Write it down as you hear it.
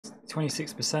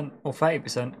26% or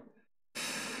 30%.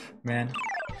 Man,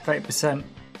 30%.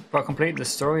 But I completed the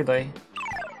story though.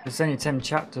 There's only 10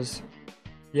 chapters.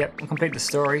 Yep, I completed the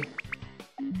story.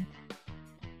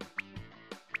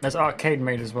 There's arcade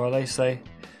mode as well, they say.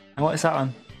 And what is that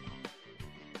one?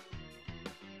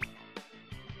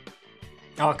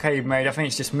 Arcade mode, I think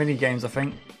it's just mini games, I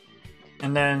think.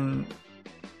 And then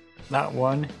that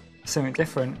one, something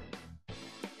different.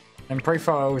 And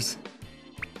profiles.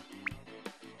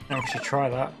 I think we should try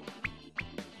that.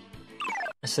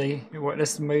 Let's see what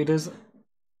this mode is.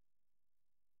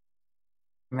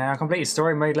 Man, I completed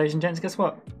story mode, ladies and gents. Guess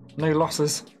what? No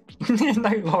losses.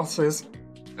 No losses.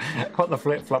 What the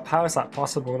flip flop? How is that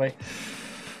possible, eh?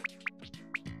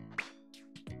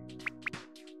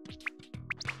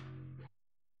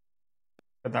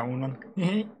 Put that one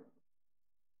on.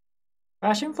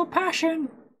 Passion for passion.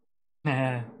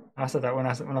 Yeah, I said that when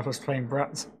I was playing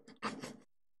Bratz.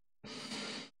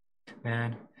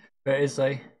 Man, but it is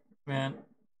though. Man,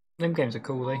 them games are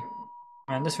cool though.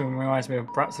 Man, this one reminds me of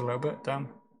Bratz a little bit. Damn.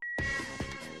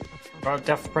 But I'll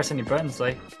have to press any buttons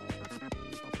though.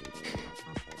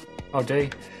 I'll do.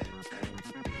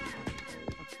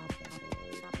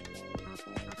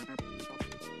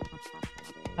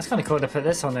 That's kind of cool to put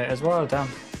this on it as well, damn.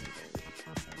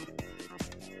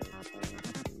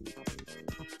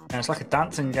 Yeah, it's like a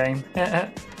dancing game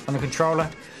on the controller.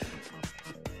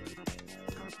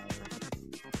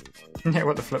 Yeah,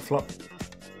 what the flip flop?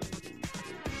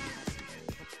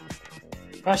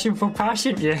 Passion for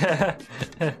passion, yeah.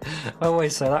 I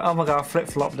always say that. Oh my god, I flip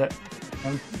flopped it.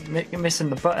 I'm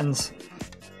missing the buttons.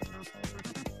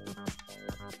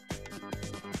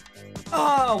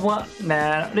 Oh, what? Nah,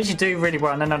 I literally do really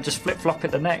well and then I'll just flip flop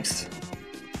it the next.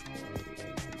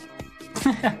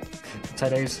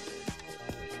 Potatoes.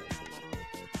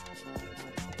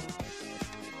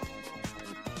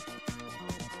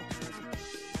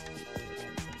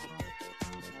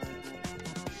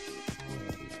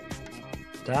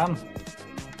 Damn.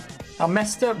 I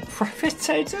messed up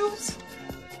potatoes.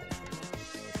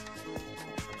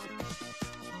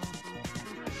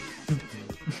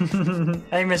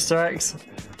 Hey, Mr. X.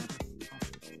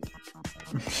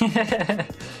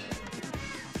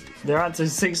 They're at to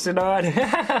 69.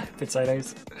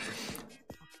 Potatoes.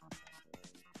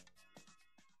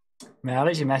 Man, I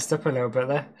literally messed up a little bit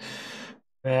there.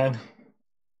 Man.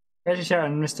 Guys,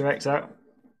 shouting Mr. X out.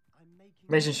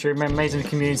 Amazing stream, amazing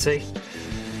community.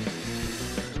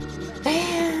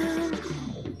 Damn.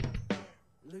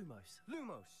 Lumos.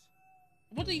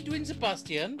 What are you doing,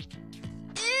 Sebastian?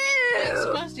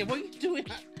 Sebastian, what are you doing?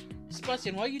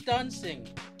 Sebastian, why are you dancing?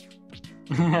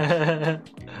 Nah,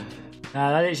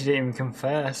 I literally didn't even come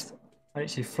first. I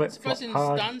actually flipped flop hard.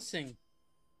 Sebastian's dancing.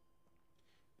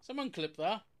 Someone clip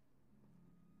that.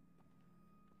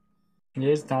 He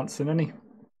is dancing, isn't he?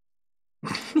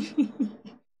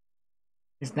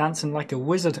 He's dancing like a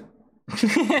wizard.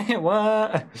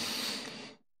 What?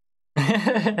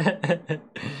 How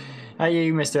are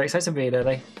you, Mr. X? How's the video,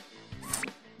 they?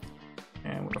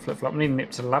 Yeah, what the flip flop? I need to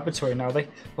nip to the laboratory now, they.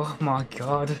 Oh my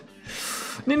god.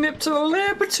 Need to nip to the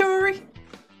laboratory.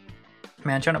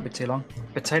 Man, try not to be too long.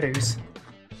 Potatoes.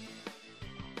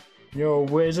 You're a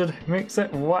wizard. Mix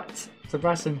it. What?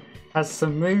 Sebastian has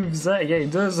some moves there. Yeah, he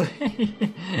does.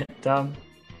 Damn.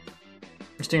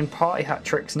 He's doing party hat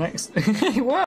tricks next. What?